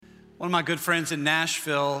One of my good friends in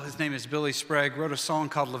Nashville, his name is Billy Sprague, wrote a song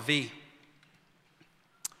called La Vie.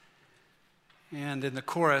 And in the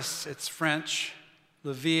chorus, it's French.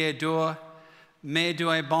 La vie est dure, mais Dieu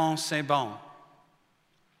est bon, c'est bon.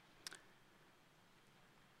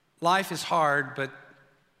 Life is hard, but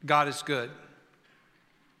God is good.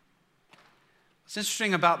 What's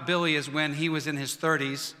interesting about Billy is when he was in his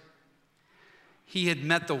 30s, he had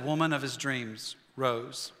met the woman of his dreams,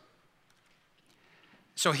 Rose.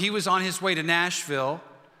 So he was on his way to Nashville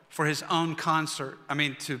for his own concert.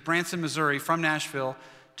 To Branson, Missouri, from Nashville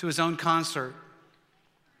to his own concert.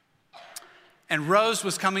 And Rose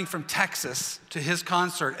was coming from Texas to his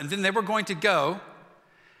concert. And then they were going to go,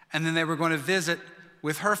 and then they were going to visit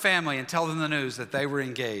with her family and tell them the news that they were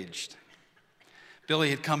engaged.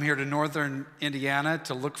 Billy had come here to northern Indiana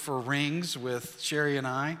to look for rings with Sherry and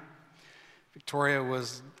I. Victoria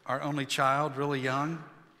was our only child, really young.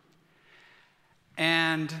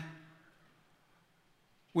 And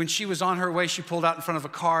when she was on her way, she pulled out in front of a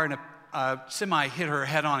car and a semi hit her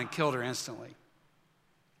head on and killed her instantly.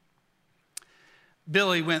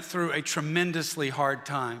 Billy went through a tremendously hard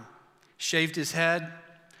time. Shaved his head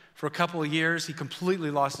for a couple of years. He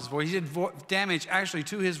completely lost his voice. He did damage actually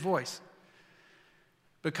to his voice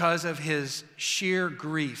because of his sheer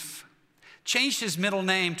grief. Changed his middle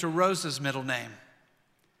name to Rose's middle name.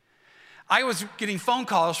 I was getting phone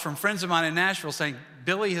calls from friends of mine in Nashville saying,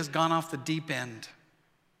 Billy has gone off the deep end.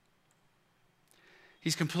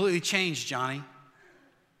 He's completely changed, Johnny.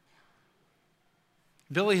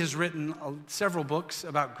 Billy has written several books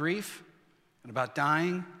about grief and about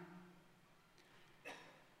dying.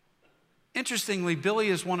 Interestingly, Billy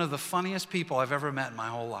is one of the funniest people I've ever met in my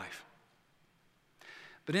whole life.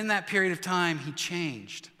 But in that period of time, he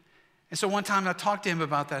changed. And so one time I talked to him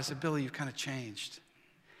about that. I said, Billy, you've kind of changed.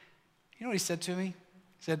 You know what he said to me? He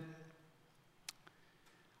said,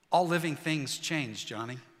 all living things change,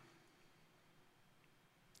 Johnny.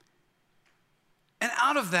 And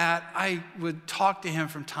out of that, I would talk to him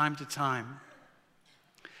from time to time.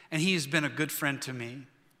 And he has been a good friend to me.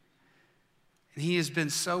 And he has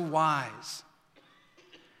been so wise.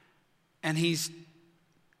 And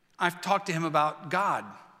I've talked to him about God.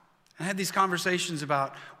 I had these conversations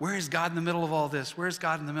about where is God in the middle of all this? Where is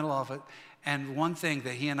God in the middle of it? And one thing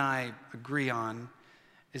that he and I agree on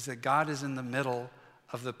is that God is in the middle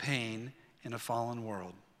of the pain in a fallen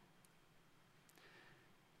world.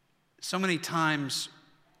 So many times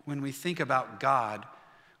when we think about God,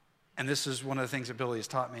 and this is one of the things that Billy has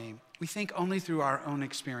taught me, we think only through our own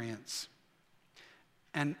experience.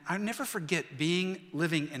 And I never forget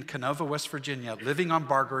living in Canova, West Virginia, living on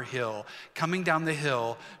Barger Hill, coming down the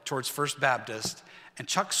hill towards First Baptist, and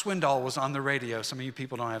Chuck Swindoll was on the radio. Some of you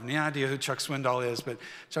people don't have any idea who Chuck Swindoll is, but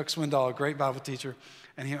Chuck Swindoll, a great Bible teacher.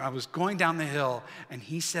 And I was going down the hill, and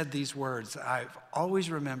he said these words I've always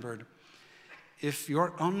remembered. If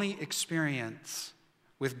your only experience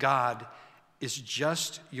with God is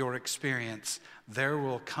just your experience, there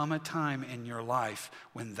will come a time in your life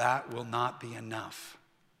when that will not be enough.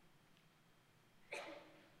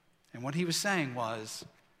 And what he was saying was,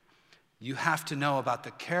 you have to know about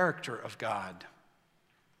the character of God.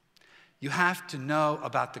 You have to know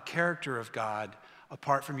about the character of God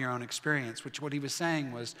apart from your own experience, which what he was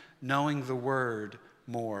saying was knowing the Word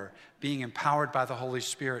more, being empowered by the Holy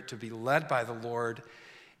Spirit to be led by the Lord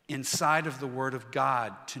inside of the Word of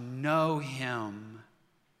God, to know Him.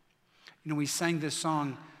 We sang this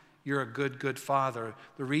song, You're a Good, Good Father.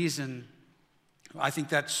 The reason I think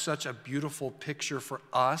that's such a beautiful picture for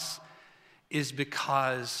us is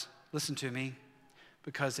because, listen to me,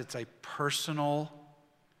 because it's a personal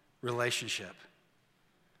relationship.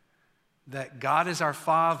 That God is our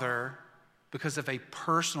Father because of a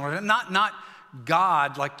personal, not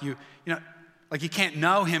God like like you can't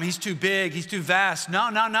know Him, He's too big, He's too vast.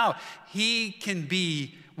 No. We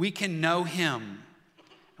can know Him.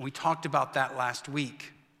 And we talked about that last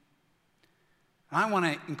week. I want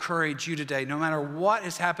to encourage you today, no matter what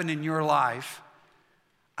has happened in your life,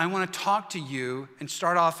 I want to talk to you and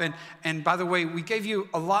start off. And by the way, we gave you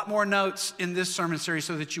a lot more notes in this sermon series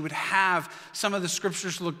so that you would have some of the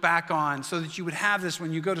scriptures to look back on, so that you would have this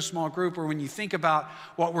when you go to small group or when you think about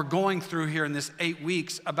what we're going through here in this 8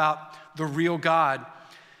 weeks about the real God.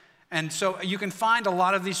 And so you can find a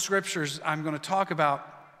lot of these scriptures I'm going to talk about.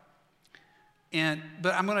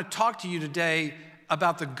 But I'm going to talk to you today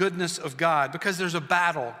about the goodness of God, because there's a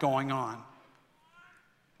battle going on.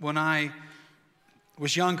 When I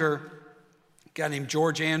was younger, a guy named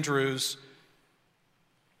George Andrews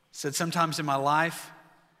said, sometimes in my life,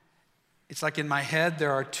 it's like in my head,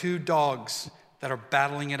 there are two dogs that are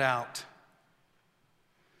battling it out.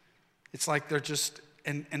 It's like they're just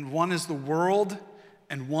and one is the world,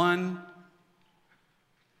 and one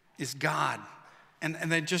is God. And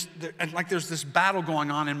like there's this battle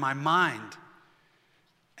going on in my mind.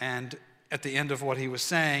 And at the end of what he was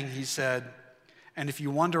saying, he said, and if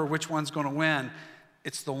you wonder which one's going to win,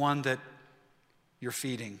 it's the one that you're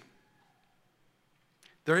feeding.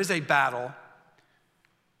 There is a battle.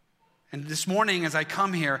 And this morning as I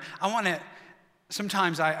come here,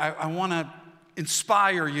 sometimes I want to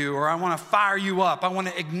inspire you, or I want to fire you up. I want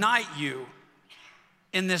to ignite you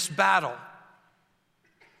in this battle.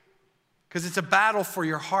 Because it's a battle for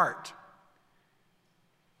your heart.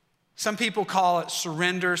 Some people call it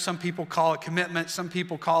surrender. Some people call it commitment. Some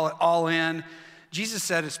people call it all in. Jesus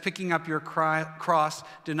said it's picking up your cross,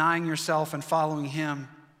 denying yourself, and following him.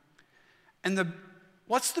 And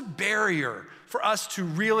what's the barrier for us to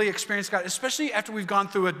really experience God, especially after we've gone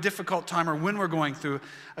through a difficult time or when we're going through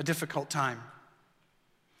a difficult time?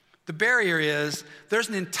 The barrier is there's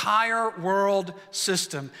an entire world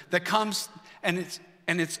system that comes, and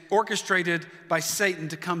it's orchestrated by Satan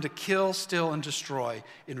to come to kill, steal, and destroy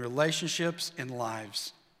in relationships, in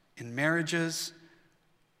lives, in marriages.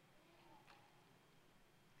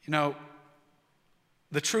 You know,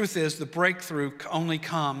 the truth is the breakthrough only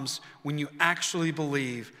comes when you actually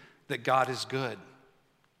believe that God is good.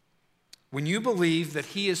 When you believe that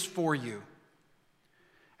he is for you.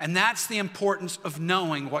 And that's the importance of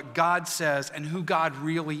knowing what God says and who God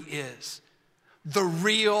really is. The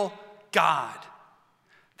real God.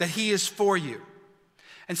 That he is for you.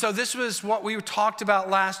 And so this was what we talked about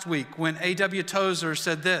last week when A.W. Tozer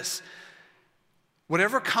said this: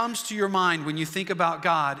 whatever comes to your mind when you think about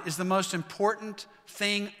God is the most important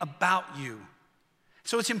thing about you.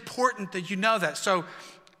 So it's important that you know that. So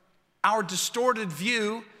our distorted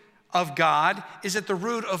view of God is at the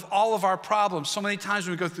root of all of our problems. So many times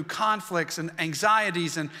when we go through conflicts and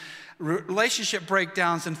anxieties and relationship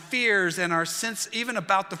breakdowns and fears and our sense even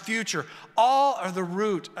about the future, all are the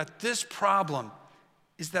root at this problem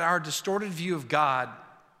is that our distorted view of God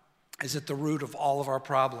is at the root of all of our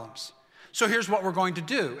problems. So here's what we're going to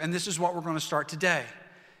do, and this is what we're going to start today.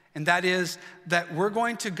 And that is that we're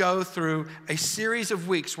going to go through a series of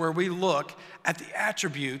weeks where we look at the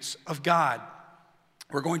attributes of God.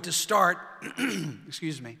 We're going to start,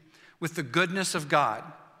 with the goodness of God.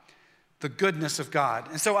 The goodness of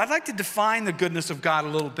God. And so I'd like to define the goodness of God a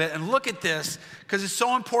little bit and look at this because it's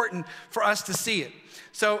so important for us to see it.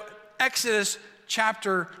 So Exodus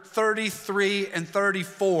chapter 33 and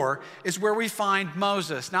 34 is where we find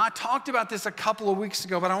Moses. Now I talked about this a couple of weeks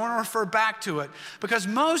ago, but I want to refer back to it because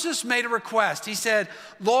Moses made a request. He said,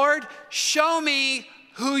 Lord, show me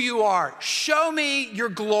who you are. Show me your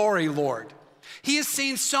glory, Lord. He has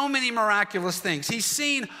seen so many miraculous things. He's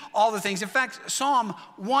seen all the things. In fact, Psalm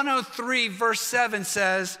 103 verse 7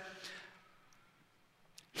 says,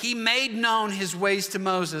 he made known his ways to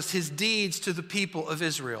Moses, his deeds to the people of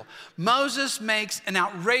Israel. Moses makes an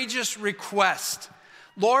outrageous request.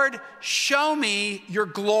 Lord, show me your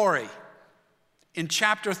glory in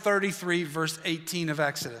chapter 33 verse 18 of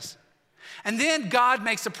Exodus. And then God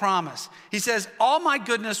makes a promise. He says, all my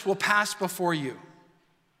goodness will pass before you.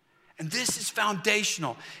 And this is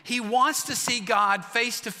foundational. He wants to see God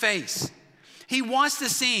face to face. He wants to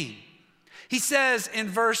see him. He says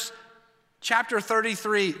in chapter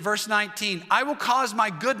 33, verse 19, I will cause my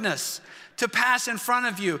goodness to pass in front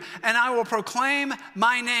of you, and I will proclaim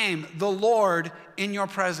my name, the Lord, in your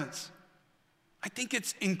presence. I think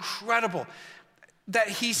it's incredible that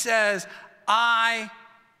he says, I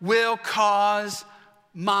will cause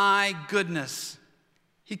my goodness.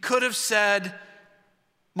 He could have said,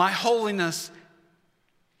 my holiness.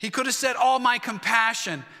 He could have said all my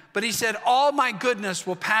compassion, but he said all my goodness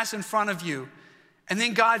will pass in front of you. And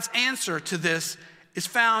then God's answer to this is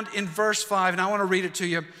found in verse 5, and I want to read it to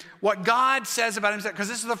you. What God says about himself, because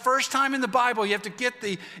this is the first time in the Bible, you have to get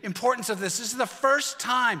the importance of this. This is the first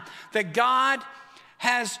time that God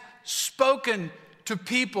has spoken to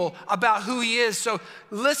people about who he is. So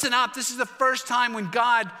listen up. This is the first time when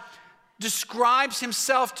God describes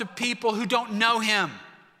himself to people who don't know him.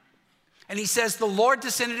 And he says, the Lord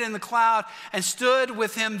descended in the cloud and stood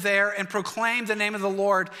with him there and proclaimed the name of the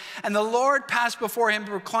Lord. And the Lord passed before him and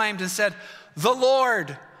proclaimed and said, the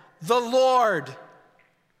Lord,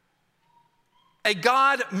 a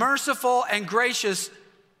God merciful and gracious,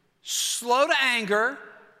 slow to anger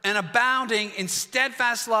and abounding in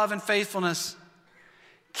steadfast love and faithfulness,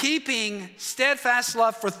 keeping steadfast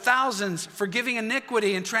love for thousands, forgiving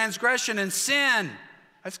iniquity and transgression and sin.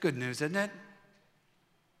 That's good news, isn't it?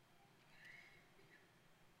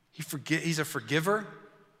 He's a forgiver,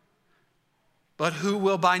 but who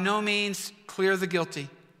will by no means clear the guilty,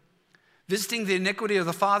 visiting the iniquity of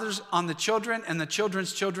the fathers on the children and the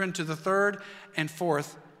children's children to the third and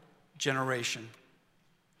fourth generation.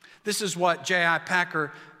 This is what J.I.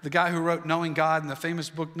 Packer, the guy who wrote Knowing God in the famous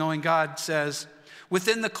book Knowing God, says.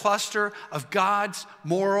 Within the cluster of God's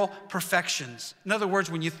moral perfections. In other words,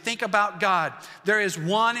 when you think about God, there is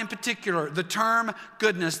one in particular, the term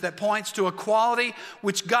goodness, that points to a quality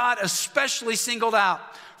which God especially singled out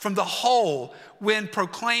from the whole when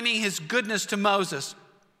proclaiming his goodness to Moses.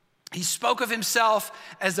 He spoke of himself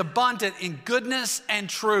as abundant in goodness and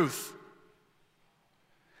truth.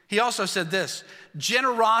 He also said this: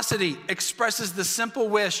 generosity expresses the simple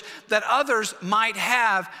wish that others might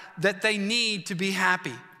have that they need to be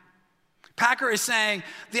happy. Packer is saying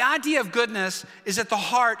the idea of goodness is at the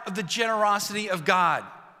heart of the generosity of God.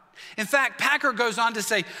 In fact, Packer goes on to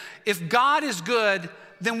say, if God is good,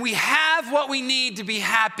 then we have what we need to be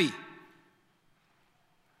happy.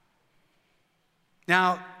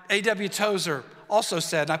 Now, A.W. Tozer also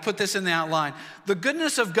said, and I put this in the outline, the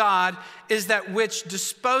goodness of God is that which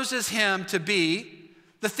disposes him to be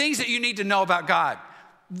the things that you need to know about God.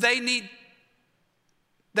 That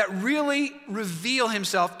really reveal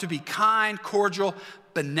himself to be kind, cordial,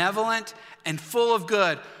 benevolent, and full of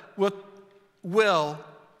good will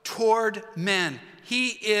toward men. He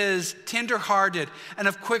is tenderhearted and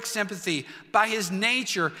of quick sympathy. By his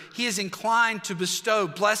nature, he is inclined to bestow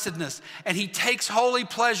blessedness, and he takes holy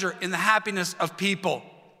pleasure in the happiness of people.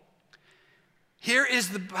 Here is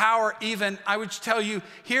the power, even, I would tell you,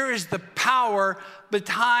 here is the power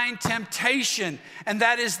behind temptation, and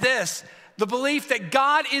that is this: the belief that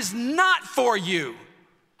God is not for you.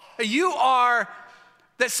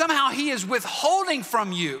 That somehow he is withholding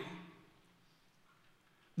from you.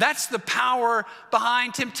 That's the power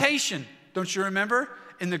behind temptation. Don't you remember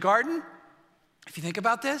in the garden? If you think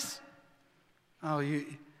about this, I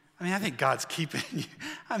think God's keeping you.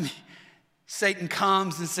 Satan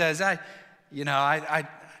comes and says,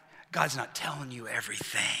 God's not telling you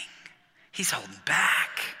everything. He's holding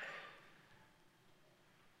back.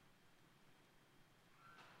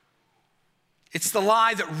 It's the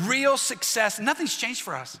lie that real success, nothing's changed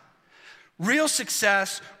for us. Real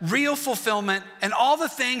success, real fulfillment, and all the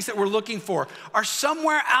things that we're looking for are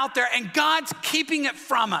somewhere out there, and God's keeping it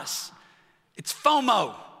from us. It's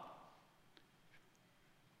FOMO.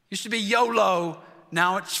 Used to be YOLO,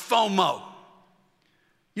 now it's FOMO.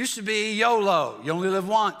 Used to be YOLO, you only live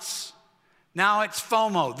once. Now it's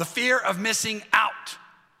FOMO, the fear of missing out.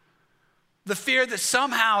 The fear that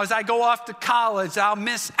somehow as I go off to college, I'll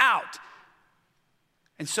miss out.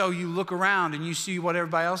 And so you look around and you see what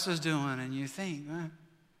everybody else is doing and you think,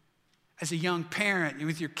 as a young parent,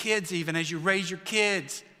 with your kids even, as you raise your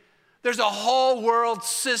kids, there's a whole world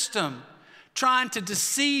system trying to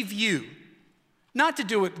deceive you. Not to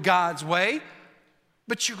do it God's way,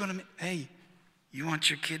 but you're going to, hey, you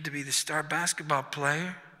want your kid to be the star basketball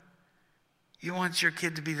player? You want your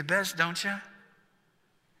kid to be the best, don't you?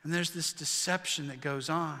 And there's this deception that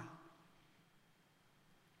goes on.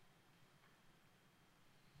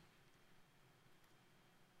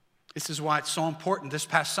 This is why it's so important. This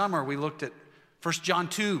past summer, we looked at 1 John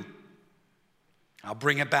 2. I'll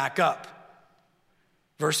bring it back up.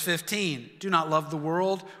 Verse 15, do not love the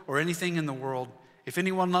world or anything in the world. If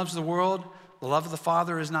anyone loves the world, the love of the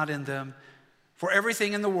Father is not in them. For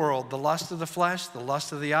everything in the world, the lust of the flesh, the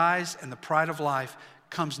lust of the eyes, and the pride of life,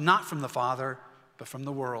 comes not from the Father, but from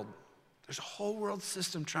the world. There's a whole world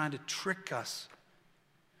system trying to trick us.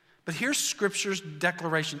 But here's Scripture's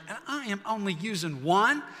declaration, and I am only using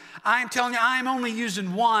one. I am telling you, I am only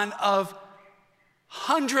using one of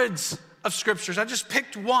hundreds of Scriptures. I just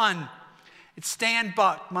picked one. It's Stan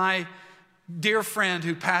Buck, my dear friend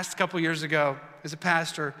who passed a couple years ago as a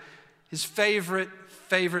pastor. His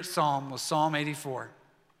favorite psalm was Psalm 84.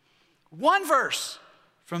 One verse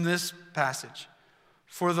from this passage.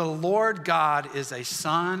 For the Lord God is a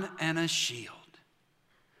sun and a shield.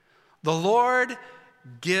 The Lord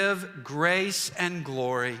give grace and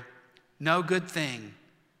glory. No good thing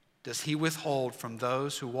does he withhold from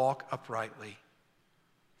those who walk uprightly.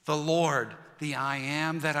 The Lord, the I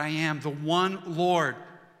am that I am, the one Lord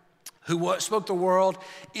who spoke the world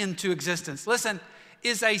into existence. Listen,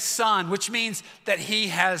 is a sun, which means that he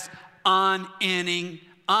has unending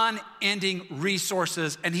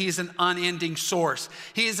resources, and he's an unending source.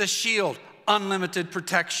 He is a shield, unlimited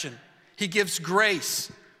protection. He gives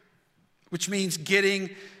grace, which means getting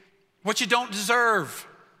what you don't deserve.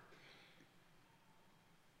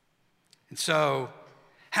 And so,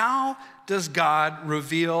 how does God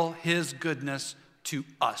reveal his goodness to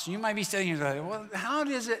us? You might be sitting here like, well, how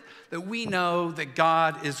is it that we know that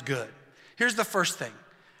God is good? Here's the first thing.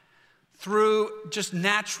 through just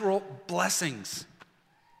natural blessings.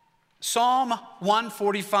 Psalm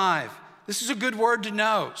 145. This is a good word to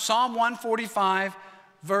know. Psalm 145,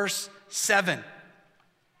 verse 7.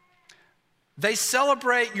 They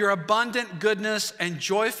celebrate your abundant goodness and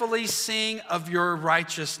joyfully sing of your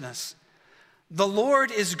righteousness. The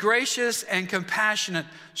Lord is gracious and compassionate,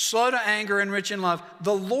 slow to anger and rich in love.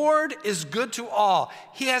 The Lord is good to all.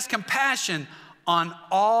 He has compassion on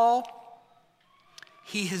all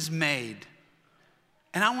he has made.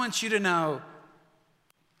 And I want you to know,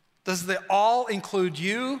 does the all include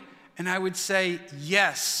you? And I would say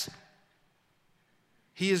yes.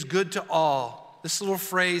 He is good to all. This little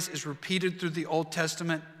phrase is repeated through the Old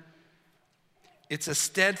Testament. It's a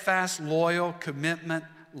steadfast, loyal commitment,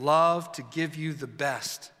 love to give you the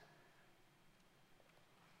best.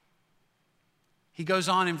 He goes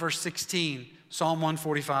on in verse 16, Psalm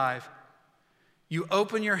 145. You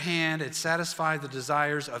open your hand and satisfy the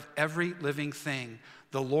desires of every living thing.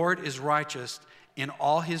 The Lord is righteous in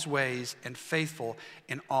all his ways and faithful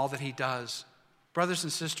in all that he does. Brothers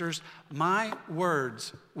and sisters, my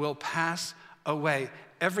words will pass away.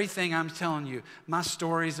 Everything I'm telling you, my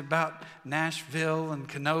stories about Nashville and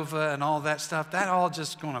Canova and all that stuff, that all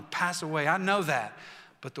just going to pass away. I know that.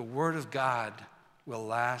 But the word of God will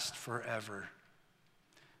last forever.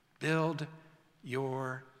 Build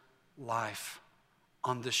your life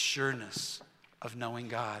on the sureness of knowing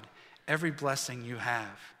God. Every blessing you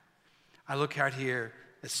have. I look out here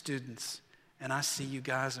at students and I see you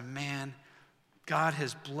guys, and man, God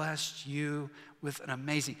has blessed you with an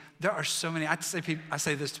amazing, there are so many, I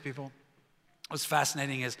say this to people. What's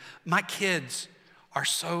fascinating is my kids are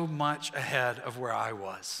so much ahead of where I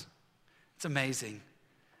was. It's amazing.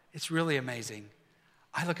 It's really amazing.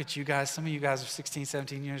 I look at you guys, some of you guys are 16,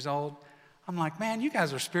 17 years old. I'm like, man, you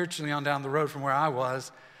guys are spiritually on down the road from where I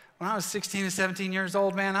was. When I was 16 and 17 years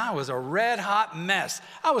old, man, I was a red hot mess.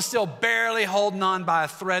 I was still barely holding on by a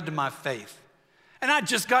thread to my faith. And I'd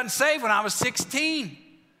just gotten saved when I was 16.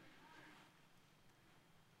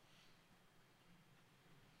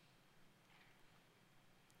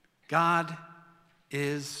 God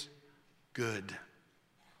is good.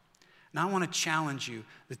 And I want to challenge you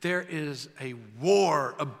that there is a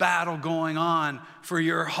war, a battle going on for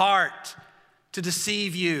your heart to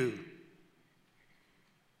deceive you.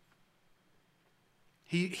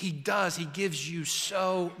 He does. He gives you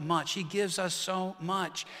so much. He gives us so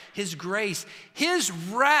much. His grace, his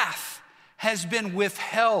wrath has been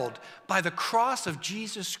withheld by the cross of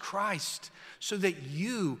Jesus Christ so that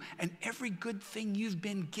you and every good thing you've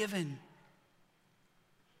been given,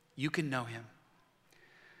 you can know him.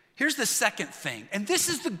 Here's the second thing, and this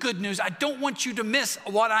is the good news. I don't want you to miss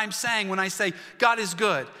what I'm saying when I say God is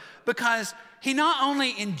good, because he not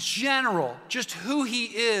only in general, just who he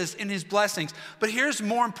is in his blessings, but here's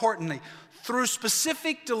more importantly, through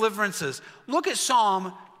specific deliverances. Look at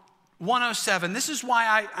Psalm 107. This is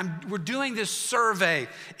why we're doing this survey,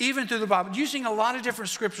 even through the Bible, using a lot of different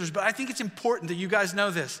scriptures, but I think it's important that you guys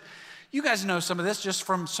know this. You guys know some of this just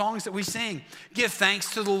from songs that we sing. Give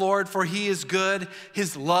thanks to the Lord, for he is good.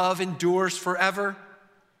 His love endures forever.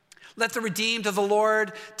 Let the redeemed of the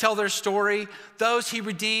Lord tell their story. Those he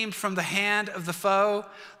redeemed from the hand of the foe.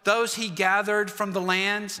 Those he gathered from the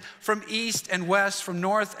lands, from east and west, from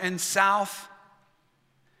north and south.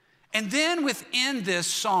 And then within this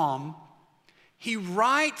psalm, he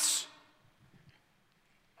writes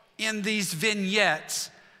in these vignettes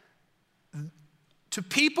to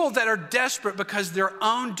people that are desperate because their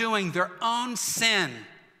own doing, their own sin.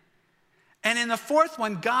 And in the fourth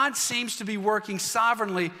one, God seems to be working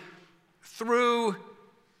sovereignly through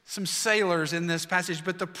some sailors in this passage.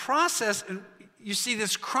 But the process, you see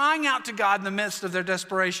this crying out to God in the midst of their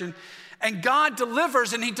desperation, and God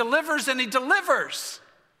delivers, and he delivers, and he delivers.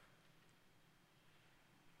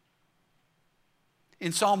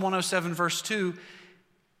 In Psalm 107, verse 2,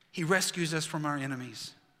 he rescues us from our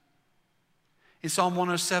enemies. In Psalm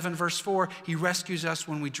 107, verse 4, he rescues us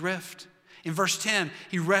when we drift. In verse 10,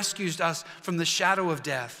 he rescues us from the shadow of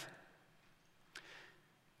death.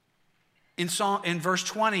 In verse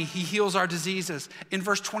 20, he heals our diseases. In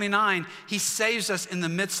verse 29, he saves us in the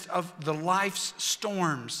midst of the life's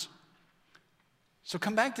storms. So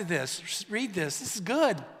come back to this. Just read this. This is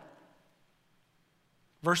good.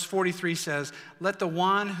 Verse 43 says, let the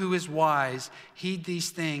one who is wise heed these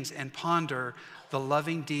things and ponder the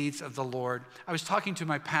loving deeds of the Lord. I was talking to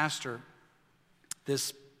my pastor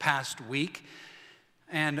this past week,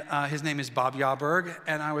 and his name is Bob Yauberg,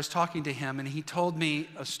 and I was talking to him, and he told me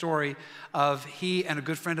a story of he and a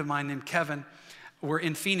good friend of mine named Kevin were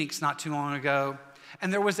in Phoenix not too long ago,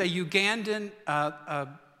 and there was a Ugandan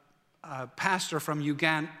pastor from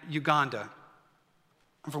Uganda.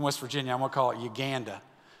 I'm from West Virginia. I'm going to call it Uganda,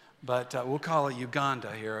 but we'll call it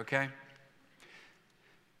Uganda here, okay?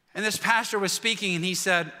 And this pastor was speaking, and he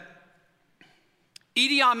said,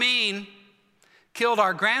 Idi Amin killed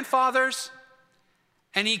our grandfathers,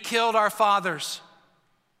 and he killed our fathers.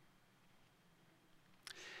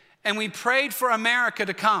 And we prayed for America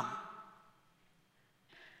to come,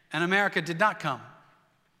 and America did not come.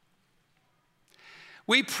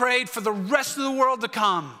 We prayed for the rest of the world to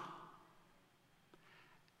come,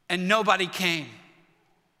 and nobody came.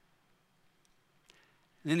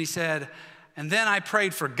 And then he said, and then I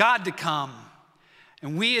prayed for God to come,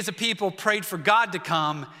 and we as a people prayed for God to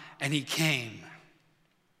come, and he came.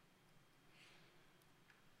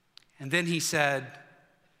 And then he said,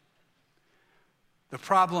 the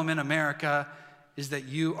problem in America is that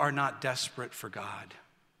you are not desperate for God.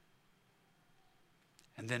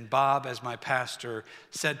 And then Bob, as my pastor,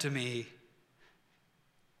 said to me,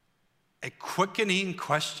 a quickening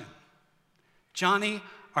question. Johnny,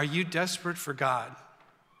 are you desperate for God?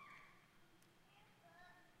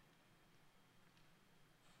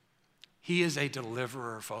 He is a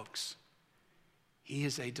deliverer, folks. He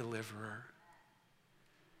is a deliverer.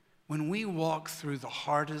 When we walk through the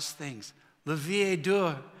hardest things, la vie est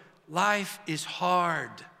dure, life is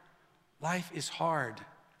hard. Life is hard.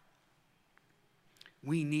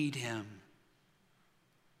 We need him.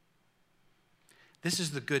 This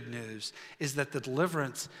is the good news, is that the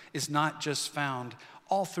deliverance is not just found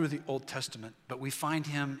all through the Old Testament, but we find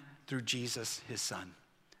him through Jesus, his son.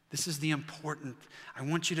 This is the important, I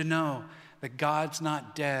want you to know that God's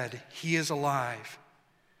not dead, he is alive.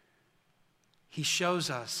 He shows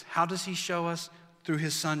us. How does he show us? Through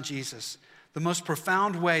his son, Jesus. The most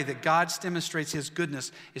profound way that God demonstrates his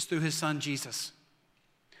goodness is through his son, Jesus.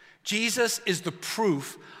 Jesus is the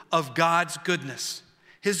proof of God's goodness.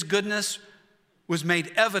 His goodness was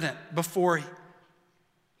made evident before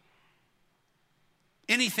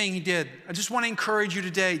anything he did. I just want to encourage you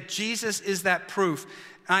today. Jesus is that proof.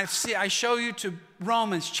 And I show you to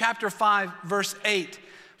Romans chapter 5, verse 8.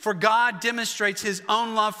 For God demonstrates his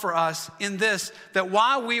own love for us in this, that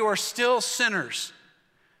while we were still sinners,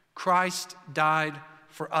 Christ died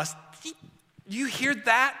for us. You hear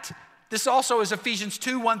that? This also is Ephesians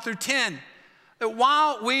 2, 1 through 10. That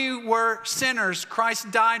while we were sinners,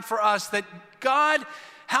 Christ died for us. That God,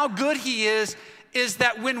 how good he is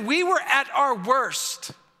that when we were at our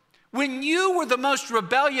worst, when you were the most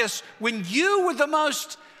rebellious, when you were the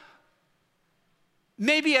most,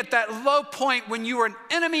 maybe at that low point, when you were an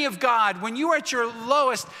enemy of God, when you were at your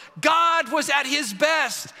lowest, God was at his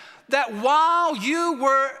best. That while you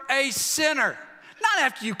were a sinner, not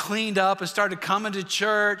after you cleaned up and started coming to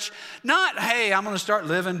church, not, hey, I'm going to start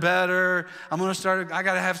living better. I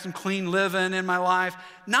got to have some clean living in my life.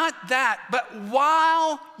 Not that, but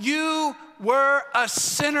while you were a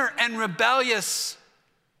sinner and rebellious,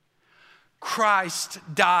 Christ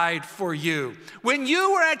died for you. When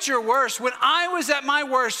you were at your worst, when I was at my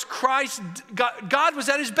worst, God was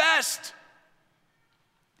at his best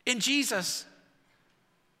in Jesus.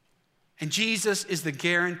 And Jesus is the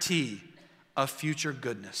guarantee of future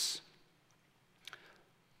goodness.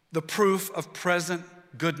 The proof of present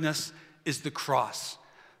goodness is the cross.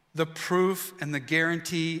 The proof and the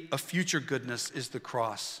guarantee of future goodness is the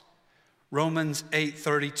cross. Romans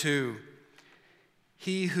 8:32.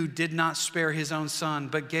 He who did not spare his own son,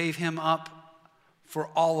 but gave him up for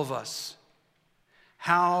all of us,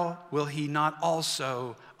 how will he not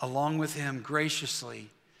also, along with him, graciously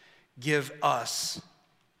give us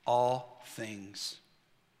all things?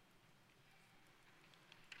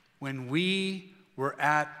 When we were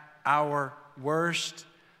at our worst,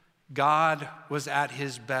 God was at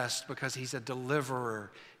his best because he's a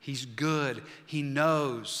deliverer. He's good. He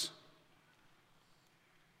knows.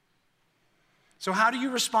 So how do you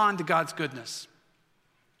respond to God's goodness?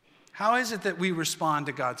 How is it that we respond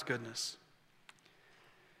to God's goodness?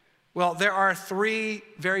 Well, there are three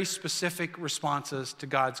very specific responses to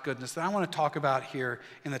God's goodness that I want to talk about here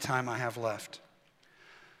in the time I have left.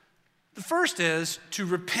 The first is to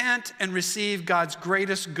repent and receive God's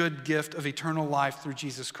greatest good gift of eternal life through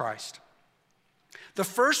Jesus Christ. The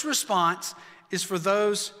first response is for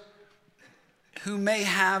those who may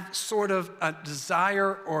have sort of a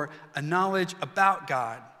desire or a knowledge about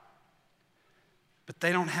God, but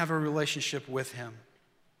they don't have a relationship with him.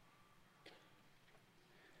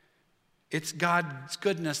 It's God's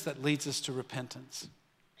goodness that leads us to repentance.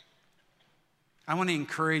 I want to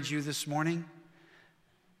encourage you this morning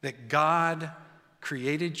that God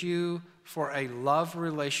created you for a love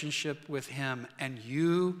relationship with him, and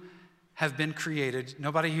you have been created.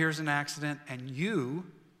 Nobody here is an accident, and you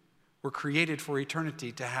were created for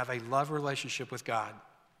eternity to have a love relationship with God.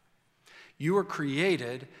 You were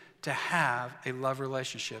created to have a love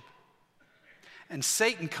relationship. And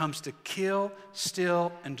Satan comes to kill,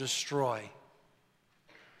 steal, and destroy.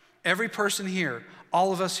 Every person here,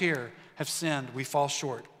 all of us here, have sinned. We fall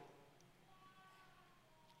short.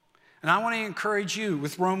 And I want to encourage you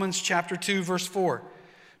with Romans chapter 2, verse 4.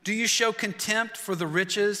 Do you show contempt for the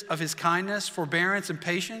riches of his kindness, forbearance, and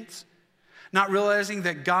patience, not realizing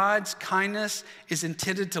that God's kindness is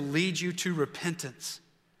intended to lead you to repentance?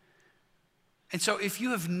 And so if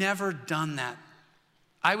you have never done that,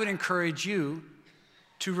 I would encourage you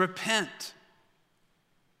to repent.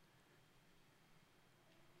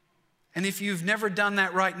 And if you've never done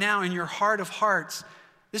that right now in your heart of hearts,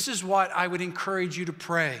 this is what I would encourage you to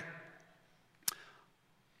pray.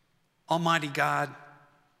 Almighty God,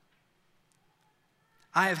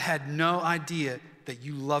 I have had no idea that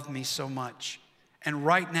you love me so much. And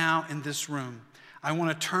right now in this room, I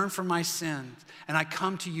want to turn from my sins, and I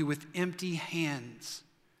come to you with empty hands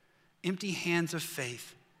of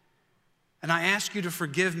faith. And I ask you to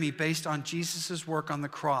forgive me based on Jesus' work on the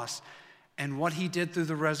cross and what he did through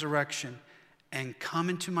the resurrection, and come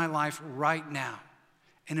into my life right now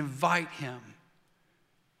and invite him,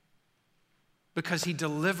 because he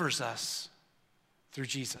delivers us through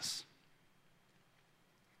Jesus.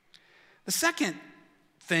 The second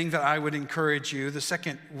thing that I would encourage you, the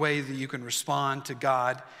second way that you can respond to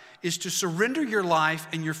God, is to surrender your life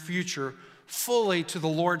and your future fully to the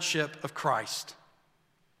lordship of Christ.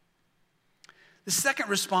 The second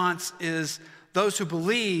response is those who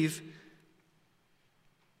believe,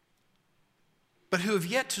 but who have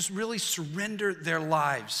yet to really surrender their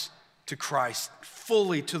lives to Christ,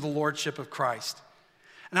 fully to the lordship of Christ.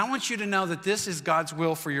 And I want you to know that this is God's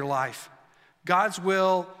will for your life. God's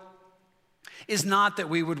will is not that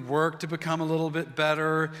we would work to become a little bit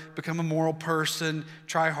better, become a moral person,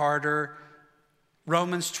 try harder.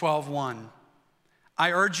 Romans 12:1.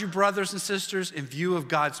 I urge you, brothers and sisters, in view of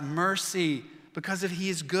God's mercy, because if he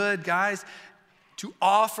is good, guys, to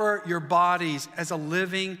offer your bodies as a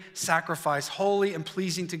living sacrifice, holy and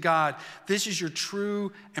pleasing to God. This is your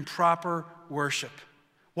true and proper worship.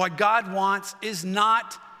 What God wants is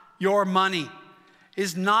not your money,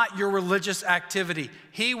 is not your religious activity.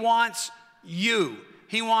 He wants you.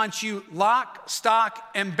 He wants you lock,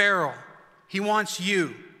 stock, and barrel. He wants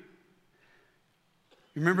you.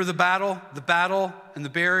 You remember the battle and the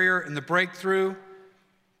barrier and the breakthrough?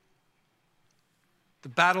 The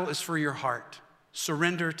battle is for your heart.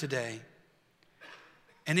 Surrender today.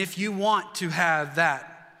 And if you want to have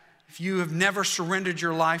that, if you have never surrendered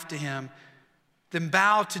your life to him, then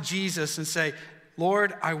bow to Jesus and say,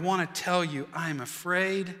 Lord, I want to tell you, I am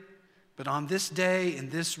afraid, but on this day in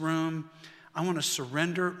this room, I want to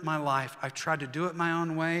surrender my life. I've tried to do it my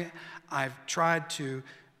own way. I've tried to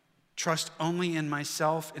trust only in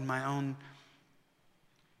myself, in my own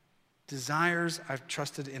desires. I've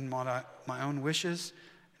trusted in my own wishes.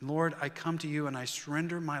 Lord, I come to you and I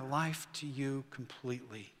surrender my life to you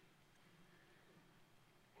completely.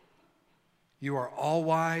 You are all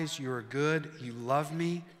wise, you are good, you love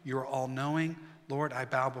me, you are all knowing. Lord, I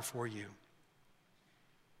bow before you.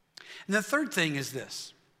 And the third thing is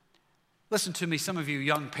this. Listen to me, some of you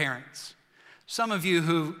young parents. Some of you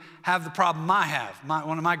who have the problem I have.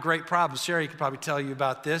 One of my great problems, Sherry could probably tell you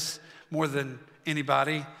about this more than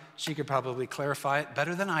anybody. She could probably clarify it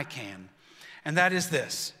better than I can. And that is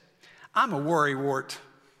this. I'm a worrywart.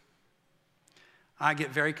 I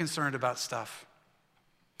get very concerned about stuff.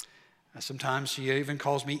 Sometimes she even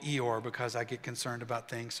calls me Eeyore because I get concerned about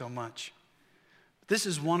things so much. This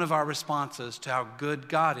is one of our responses to how good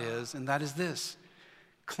God is, and that is this.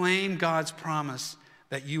 Claim God's promise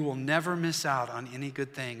that you will never miss out on any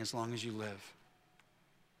good thing as long as you live.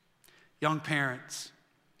 Young parents,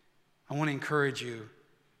 I want to encourage you.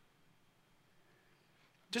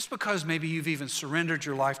 Just because maybe you've even surrendered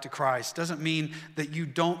your life to Christ doesn't mean that you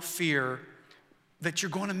don't fear that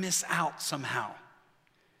you're going to miss out somehow.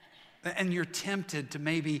 And you're tempted to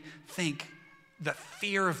maybe think the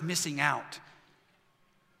fear of missing out.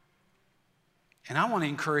 And I want to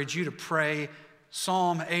encourage you to pray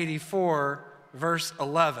Psalm 84, verse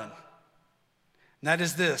 11. And that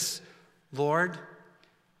is this: Lord,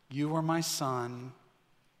 you are my sun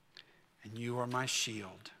and you are my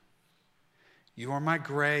shield. You are my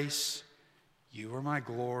grace. You are my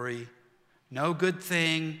glory. No good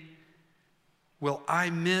thing will I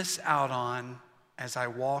miss out on as I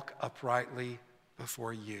walk uprightly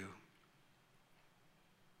before you.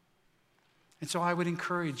 And so I would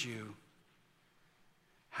encourage you,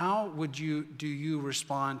 how do you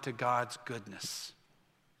respond to God's goodness?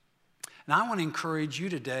 And I want to encourage you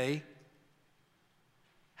today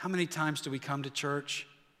How many times do we come to church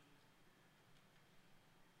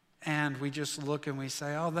and we just look and we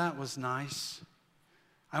say, oh, that was nice.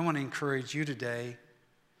 I want to encourage you today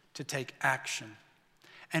to take action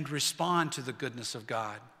and respond to the goodness of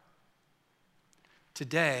God.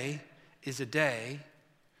 Today is a day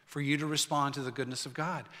for you to respond to the goodness of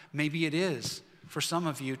God. Maybe it is for some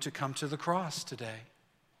of you to come to the cross today,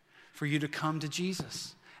 for you to come to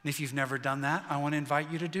Jesus. And if you've never done that, I want to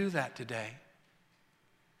invite you to do that today.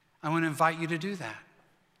 I want to invite you to do that.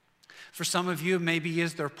 For some of you, maybe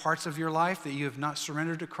there are parts of your life that you have not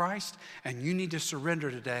surrendered to Christ, and you need to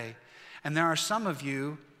surrender today. And there are some of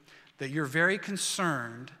you that you're very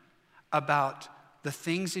concerned about the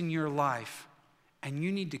things in your life, and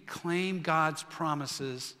you need to claim God's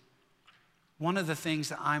promises. One of the things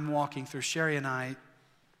that I'm walking through, Sherry and I,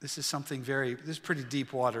 this is pretty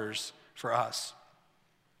deep waters for us.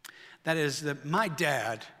 That is that my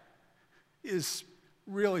dad is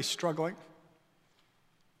really struggling.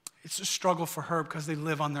 It's a struggle for her because they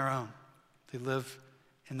live on their own. They live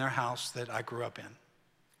in their house that I grew up in.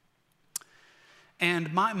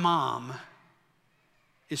 And my mom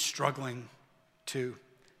is struggling too.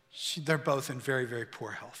 They're both in very, very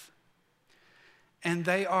poor health. And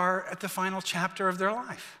they are at the final chapter of their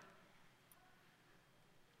life.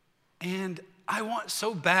 And I want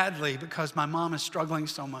so badly, because my mom is struggling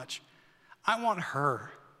so much, I want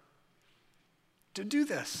her to do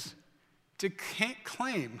this, to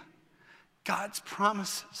claim God's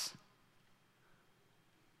promises,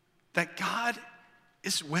 that God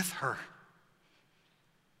is with her.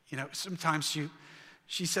 You know, sometimes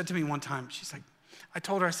she said to me one time, she's like, I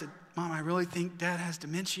told her, I said, Mom, I really think Dad has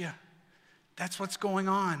dementia. That's what's going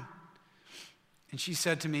on. And she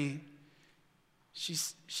said to me, she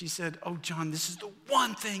said, oh, John, this is the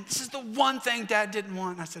one thing Dad didn't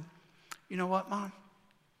want. And I said, you know what, Mom?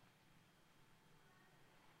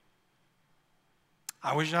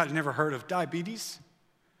 I wish I'd never heard of diabetes,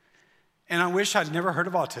 and I wish I'd never heard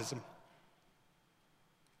of autism.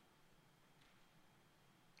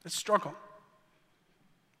 Let's struggle.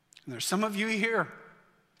 And there's some of you here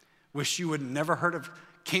wish you had never heard of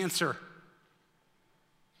cancer.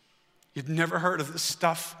 You'd never heard of this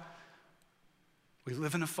stuff. We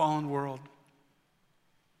live in a fallen world.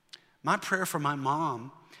 My prayer for my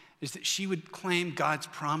mom is that she would claim God's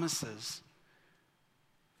promises,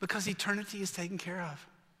 because eternity is taken care of.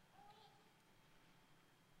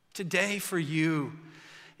 Today for you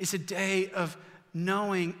is a day of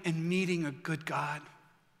knowing and meeting a good God.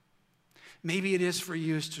 Maybe it is for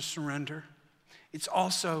you is to surrender. It's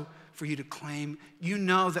also for you to claim. You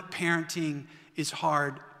know that parenting is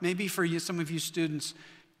hard. Maybe for you, some of you students,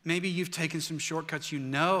 maybe you've taken some shortcuts. You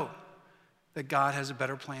know that God has a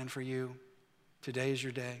better plan for you. Today is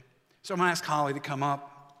your day. So I'm going to ask Holly to come up.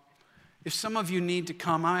 If some of you need to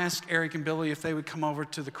come, I ask Eric and Billy if they would come over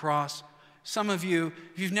to the cross. Some of you,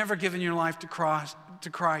 if you've never given your life to Christ,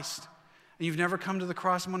 and you've never come to the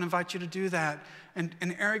cross, I'm going to invite you to do that. And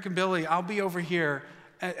Eric and Billy, I'll be over here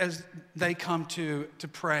as they come to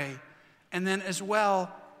pray. And then as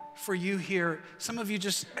well, for you here, some of you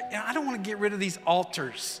I don't want to get rid of these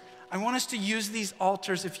altars. I want us to use these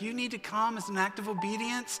altars. If you need to come as an act of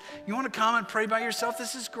obedience, you want to come and pray by yourself,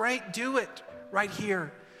 this is great. Do it right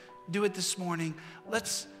here. Do it this morning.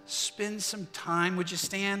 Let's spend some time. Would you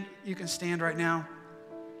stand? You can stand right now.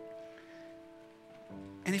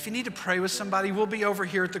 And if you need to pray with somebody, we'll be over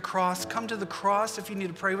here at the cross. Come to the cross if you need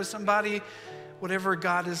to pray with somebody, whatever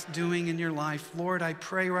God is doing in your life. Lord, I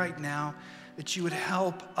pray right now that you would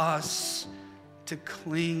help us to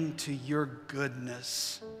cling to your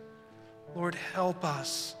goodness. Lord, help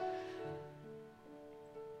us.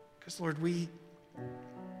 Because, Lord, we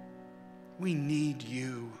need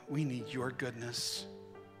you. We need your goodness.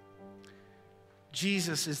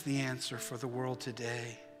 Jesus is the answer for the world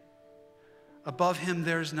today. Above him,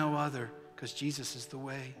 there's no other, because Jesus is the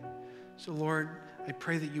way. So, Lord, I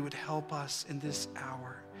pray that you would help us in this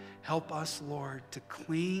hour. Help us, Lord, to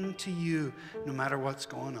cling to you no matter what's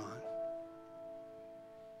going on.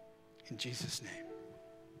 In Jesus' name.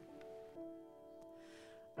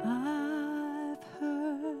 I've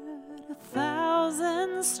heard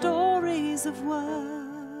 1,000 stories of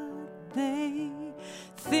what they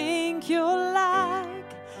think you're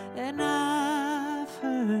like, and I've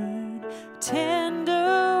heard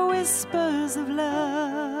tender whispers of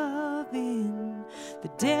love in the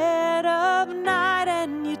dead of night,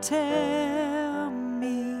 and you tell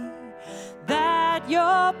me that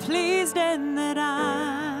you're pleased and that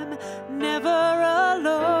I'm never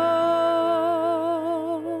alone.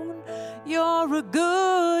 You're a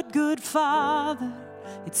good, good Father.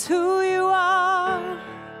 It's who you are.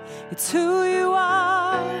 It's who you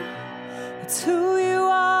are.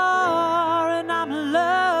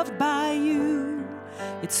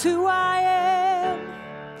 It's who I am.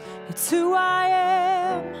 It's who I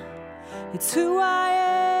am. It's who I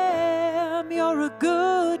am. You're a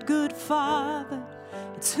good, good Father.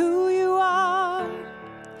 It's who you are.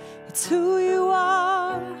 It's who you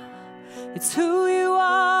are. It's who you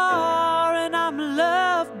are, and I'm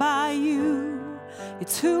loved by you.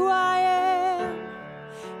 It's who I am.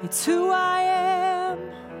 It's who I am.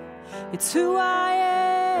 It's who I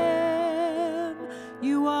am.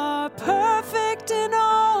 You are perfect in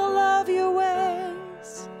all of your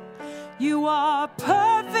ways. You are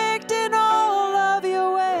perfect in all of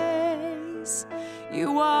your ways.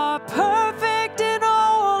 You are perfect in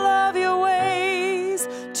all of your ways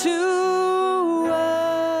to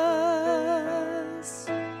us.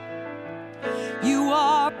 You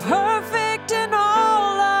are perfect in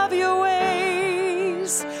all of your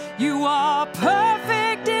ways. You are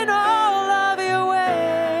perfect in all of your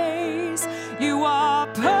ways. You are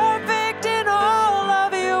perfect in all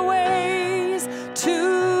of your ways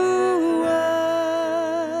to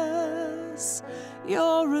us.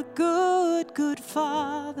 You're a good, good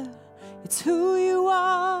Father. It's who you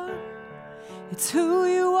are. It's who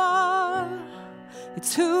you are.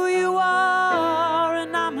 It's who you are,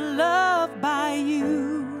 and I'm loved by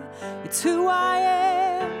you. It's who I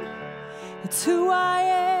am. It's who I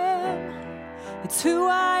am. It's who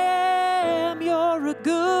I am. You're a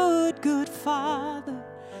good, good Father.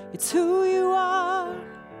 It's who you are.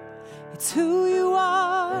 It's who you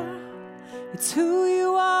are. It's who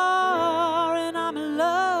you are, and I'm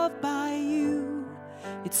loved by you.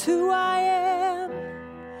 It's who I am.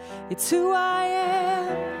 It's who I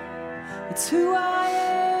am. It's who I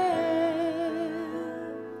am.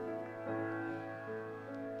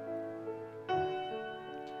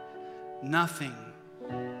 Nothing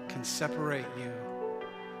can separate you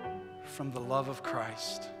from the love of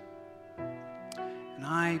Christ. And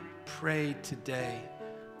I pray today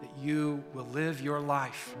that you will live your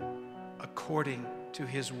life according to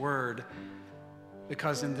His word,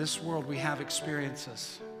 because in this world we have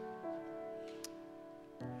experiences.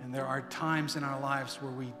 And there are times in our lives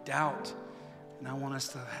where we doubt, and I want us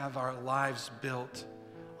to have our lives built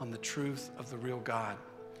on the truth of the real God.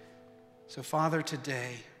 So, Father,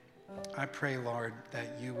 today, I pray, Lord,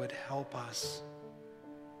 that you would help us.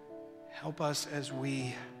 Help us as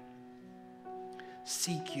we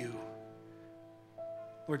seek you.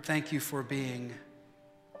 Lord, thank you for being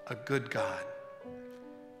a good God.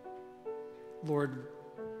 Lord,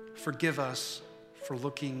 forgive us for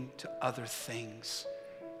looking to other things,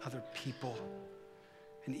 other people,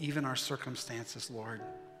 and even our circumstances, Lord,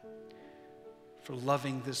 for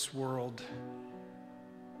loving this world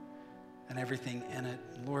and everything in it.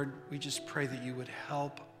 Lord, we just pray that you would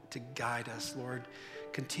help to guide us, Lord.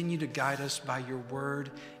 Continue to guide us by your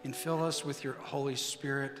word and fill us with your Holy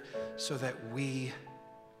Spirit so that we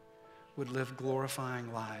would live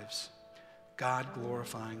glorifying lives,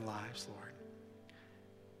 God-glorifying lives, Lord.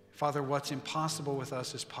 Father, what's impossible with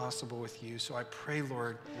us is possible with you. So I pray,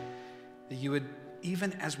 Lord, that you would,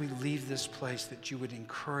 even as we leave this place, that you would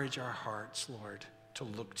encourage our hearts, Lord, to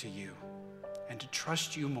look to you and to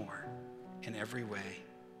trust you more in every way.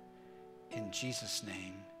 In Jesus'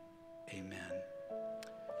 name, amen.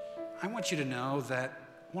 I want you to know that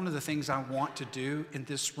one of the things I want to do in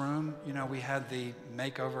this room, you know, we had the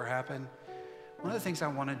makeover happen. One of the things I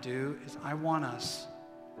want to do is I want us,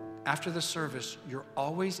 after the service, you're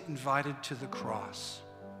always invited to the cross.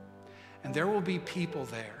 And there will be people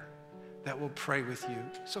there that will pray with you.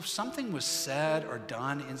 So if something was said or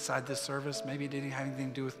done inside this service, maybe it didn't have anything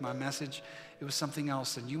to do with my message, it was something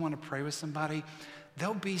else, and you want to pray with somebody,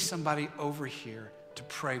 there'll be somebody over here to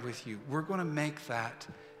pray with you. We're going to make that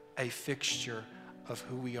a fixture of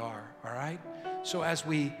who we are, all right? So as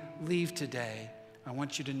we leave today, I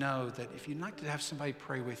want you to know that if you'd like to have somebody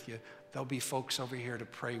pray with you, there'll be folks over here to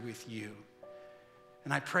pray with you.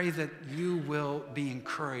 And I pray that you will be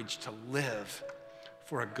encouraged to live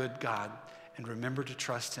for a good God and remember to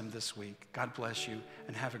trust him this week. God bless you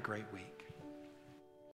and have a great week.